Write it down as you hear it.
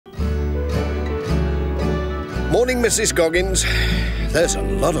Morning, Mrs. Goggins. There's a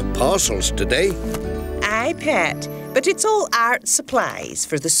lot of parcels today. Aye, Pat, but it's all art supplies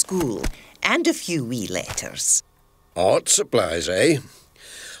for the school and a few wee letters. Art supplies, eh?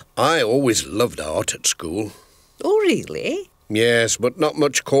 I always loved art at school. Oh, really? Yes, but not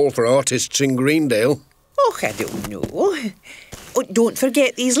much call for artists in Greendale. Oh, I don't know. Oh, don't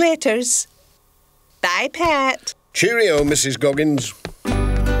forget these letters. Bye, Pat. Cheerio, Mrs. Goggins.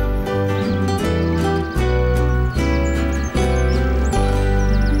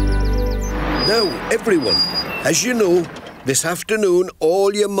 Now, everyone, as you know, this afternoon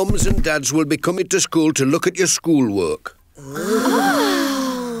all your mums and dads will be coming to school to look at your schoolwork.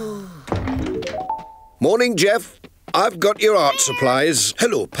 Oh. Morning, Jeff. I've got your art supplies.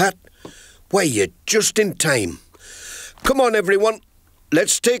 Hello, Pat. Why, you're just in time. Come on, everyone.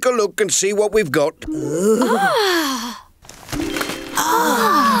 Let's take a look and see what we've got.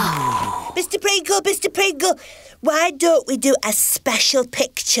 Mr. Pringle, why don't we do a special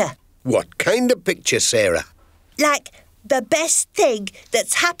picture? What kind of picture, Sara? Like the best thing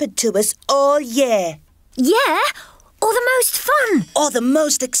that's happened to us all year. Yeah, or the most fun. Or the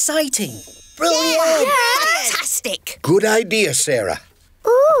most exciting. Brilliant! Yeah. Fantastic! Good idea, Sara.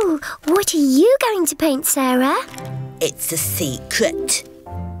 Ooh, what are you going to paint, Sara? It's a secret.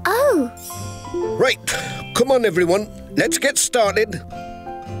 Oh. Right, come on, everyone. Let's get started.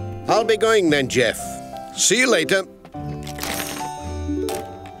 I'll be going then, Jeff. See you later.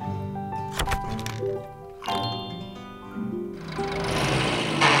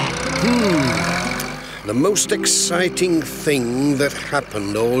 The most exciting thing that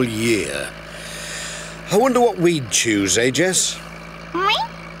happened all year. I wonder what we'd choose, eh, Jess?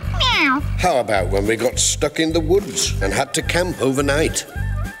 Meow. How about when we got stuck in the woods and had to camp overnight?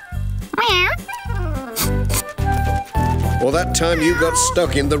 Meow. Or that time you got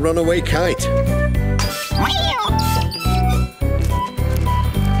stuck in the runaway kite?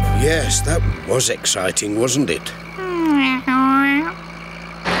 Yes, that was exciting, wasn't it?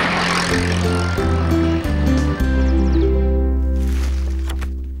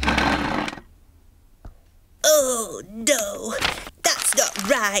 Oh, no. That's not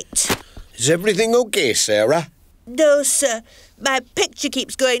right. Is everything okay, Sara? No, sir. My picture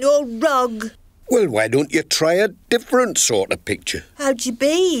keeps going all wrong. Well, why don't you try a different sort of picture? How do you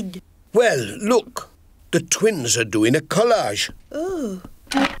mean? Well, look. The twins are doing a collage. Oh,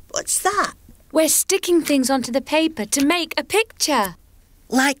 what's that? We're sticking things onto the paper to make a picture.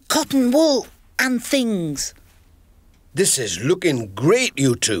 Like cotton wool and things. This is looking great,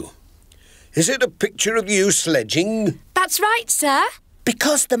 you two. Is it a picture of you sledging? That's right, sir.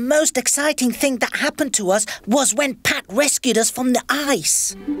 Because the most exciting thing that happened to us was when Pat rescued us from the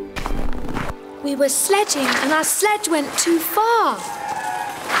ice. We were sledging and our sledge went too far.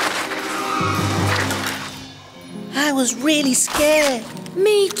 I was really scared.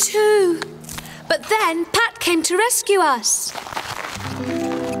 Me too. But then Pat came to rescue us.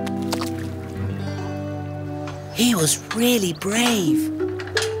 He was really brave.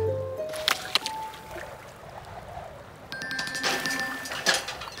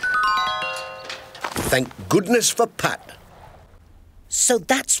 Thank goodness for Pat. So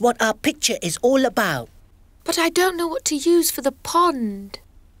that's what our picture is all about. But I don't know what to use for the pond.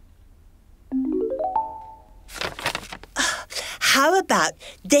 How about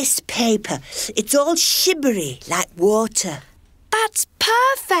this paper? It's all shimmery like water. That's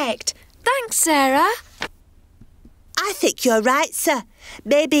perfect. Thanks, Sara. I think you're right, sir.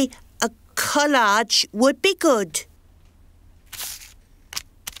 Maybe a collage would be good.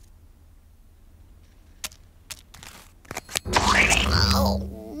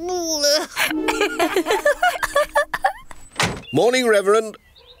 Morning, Reverend.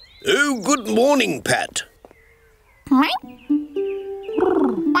 Oh, good morning, Pat.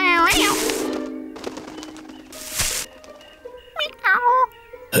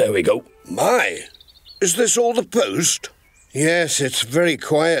 There we go. My, is this all the post? Yes, it's very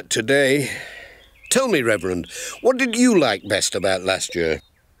quiet today. Tell me, Reverend, what did you like best about last year?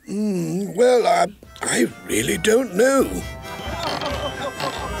 Well, I really don't know.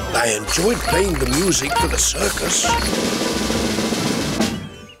 I enjoyed playing the music for the circus.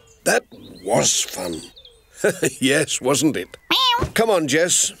 That was fun. Yes, wasn't it? Come on,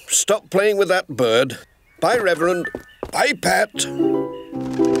 Jess. Stop playing with that bird. Bye, Reverend. Bye, Pat.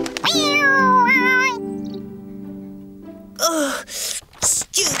 Oh,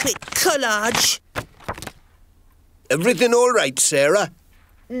 stupid collage. Everything all right, Sara?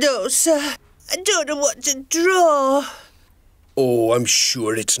 No, sir. I don't know what to draw. Oh, I'm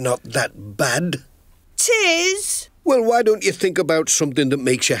sure it's not that bad. 'Tis. Well, why don't you think about something that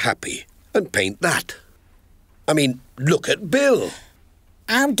makes you happy and paint that? I mean, look at Bill.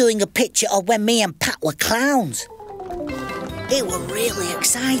 I'm doing a picture of when me and Pat were clowns. It was really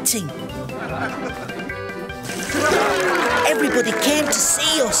exciting. Everybody came to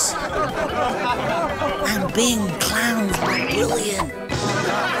see us. And being clowns was brilliant.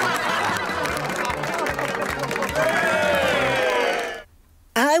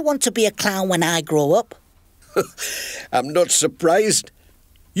 I want to be a clown when I grow up. I'm not surprised.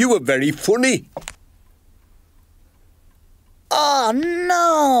 You were very funny. Oh,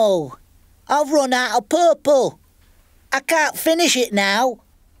 no! I've run out of purple. I can't finish it now.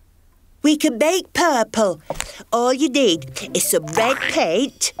 We can make purple. All you need is some red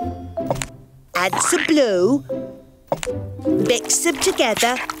paint and some blue. Mix them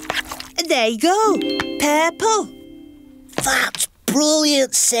together and there you go. Purple. That's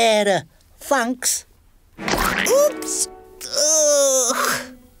brilliant, Sara. Thanks. Oops.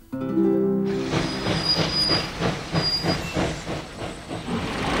 Ugh.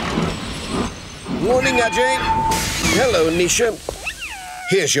 Morning, Ajay. Hello, Nisha.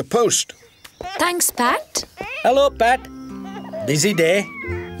 Here's your post. Thanks, Pat. Hello, Pat. Busy day?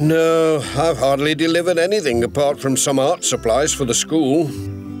 No, I've hardly delivered anything apart from some art supplies for the school.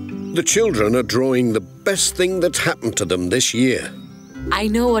 The children are drawing the best thing that's happened to them this year. I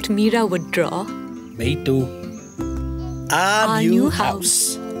know what Mira would draw. Me too. Our new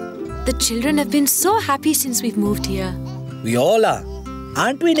house. The children have been so happy since we've moved here. We all are.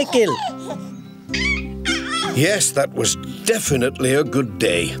 Aren't we, Nikhil? Yes, that was definitely a good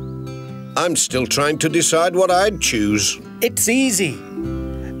day. I'm still trying to decide what I'd choose. It's easy.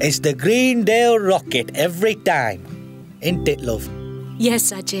 It's the Greendale rocket every time. Ain't it, love?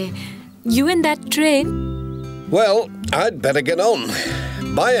 Yes, Ajay. You and that train. Well, I'd better get on.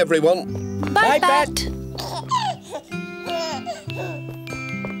 Bye, everyone. Bye, Pat.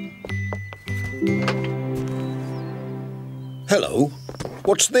 Hello.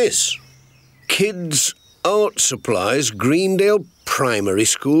 What's this? Kids' Art Supplies, Greendale Primary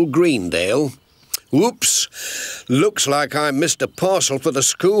School, Greendale. Whoops. Looks like I missed a parcel for the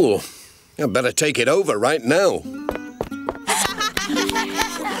school. I'd better take it over right now.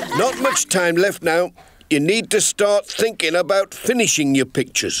 Not much time left now. You need to start thinking about finishing your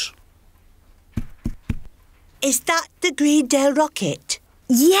pictures. Is that the Greendale rocket?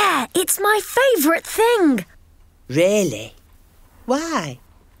 Yeah, it's my favourite thing. Really? Why?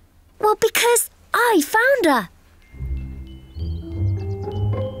 Well, because I found her.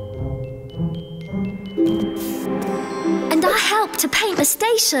 And I helped to paint the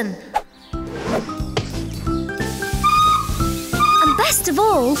station. And best of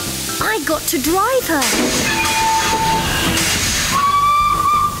all, I got to drive her.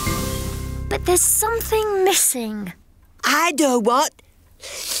 But there's something missing. I know what.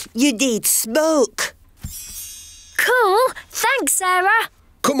 You need smoke. Cool. Thanks, Sara.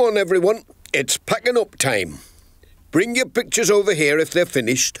 Come on, everyone. It's packing up time. Bring your pictures over here if they're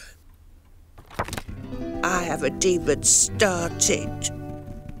finished. I haven't even started.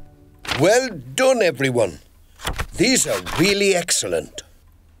 Well done, everyone. These are really excellent.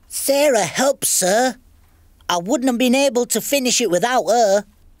 Sara helped, sir. I wouldn't have been able to finish it without her.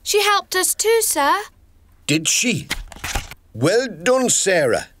 She helped us too, sir. Did she? Well done,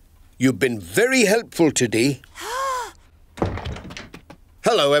 Sara. You've been very helpful today.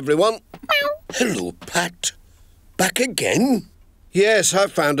 Hello, everyone. Hello, Pat. Back again? Yes, I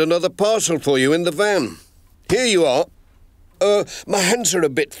found another parcel for you in the van. Here you are. My hands are a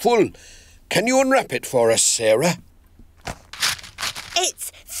bit full. Can you unwrap it for us, Sara?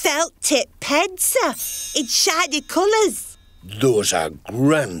 It's felt-tip pens, sir, in shiny colours. Those are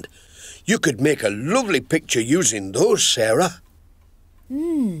grand. You could make a lovely picture using those, Sara.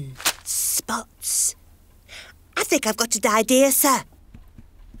 Spots. I think I've got an idea, sir.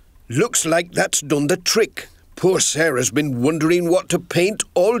 Looks like that's done the trick. Poor Sarah's been wondering what to paint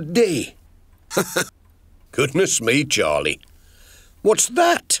all day. Goodness me, Charlie. What's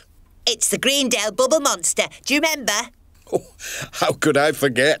that? It's the Greendale Bubble Monster. Do you remember? Oh, how could I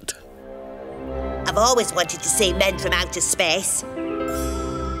forget? I've always wanted to see men from outer space.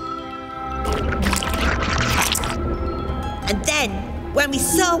 And then, when we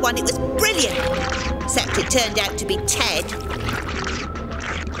saw one, it was brilliant. Except it turned out to be Ted.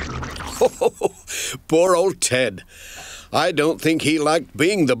 Poor old Ted. I don't think he liked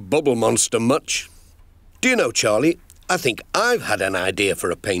being the bubble monster much. Do you know, Charlie, I think I've had an idea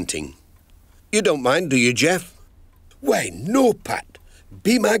for a painting. You don't mind, do you, Jeff? Why, no, Pat.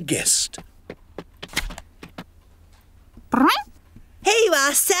 Be my guest. Here you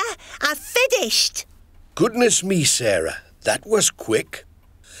are, sir. I've finished. Goodness me, Sara. That was quick.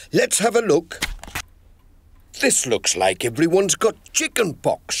 Let's have a look. This looks like everyone's got chicken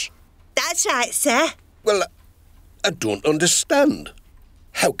pox. That's right, sir. Well, I don't understand.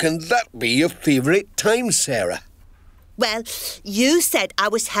 How can that be your favourite time, Sara? Well, you said I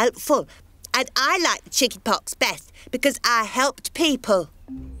was helpful, and I like the chicken pox best because I helped people.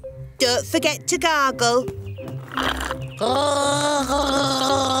 Don't forget to gargle.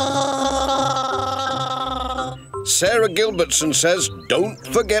 Sarah Gilbertson says, don't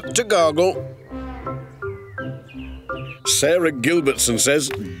forget to gargle. Sarah Gilbertson says,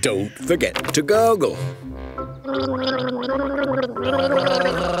 don't forget to gargle.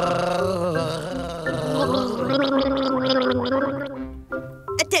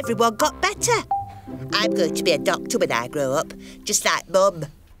 And everyone got better. I'm going to be a doctor when I grow up, just like Mum.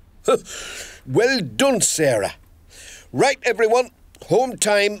 Well done, Sara. Right, everyone, home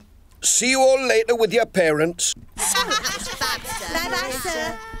time. See you all later with your parents. Bye-bye,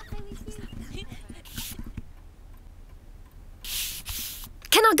 sir.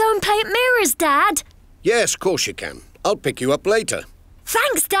 Can I go and play at mirrors, Dad? Yes, of course you can. I'll pick you up later.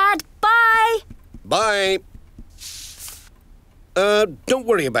 Thanks, Dad. Bye. Bye. Don't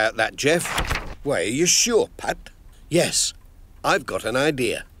worry about that, Jeff. Why, are you sure, Pat? Yes, I've got an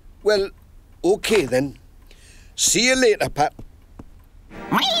idea. Well, OK then. See you later, Pat.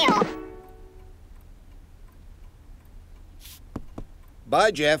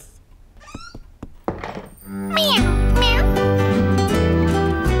 Bye, Jeff.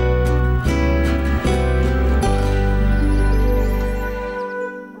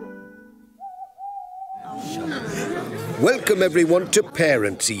 Welcome, everyone, to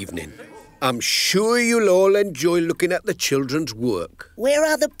Parents' Evening. I'm sure you'll all enjoy looking at the children's work. Where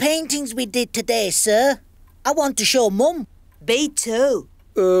are the paintings we did today, sir? I want to show Mum. Me too.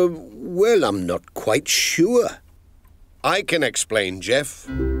 Well, I'm not quite sure. I can explain, Jeff.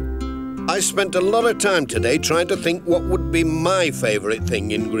 I spent a lot of time today trying to think what would be my favourite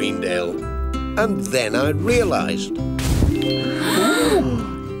thing in Greendale. And then I realised.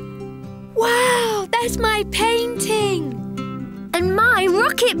 Wow, that's my painting. And my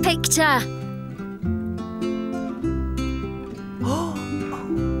rocket picture. Oh.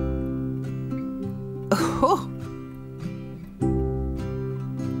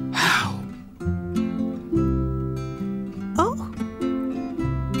 How? Oh.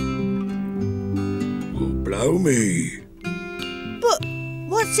 Oh, blow me. But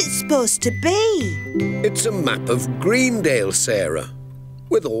what's it supposed to be? It's a map of Greendale, Sara,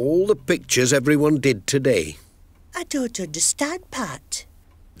 with all the pictures everyone did today. I don't understand, Pat.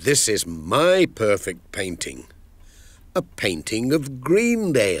 This is my perfect painting. A painting of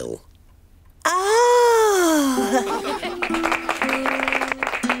Greendale. Oh!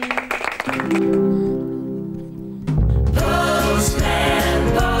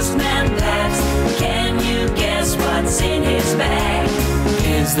 Postman, Postman Pat, can you guess what's in his bag?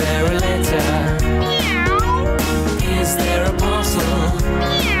 Is there a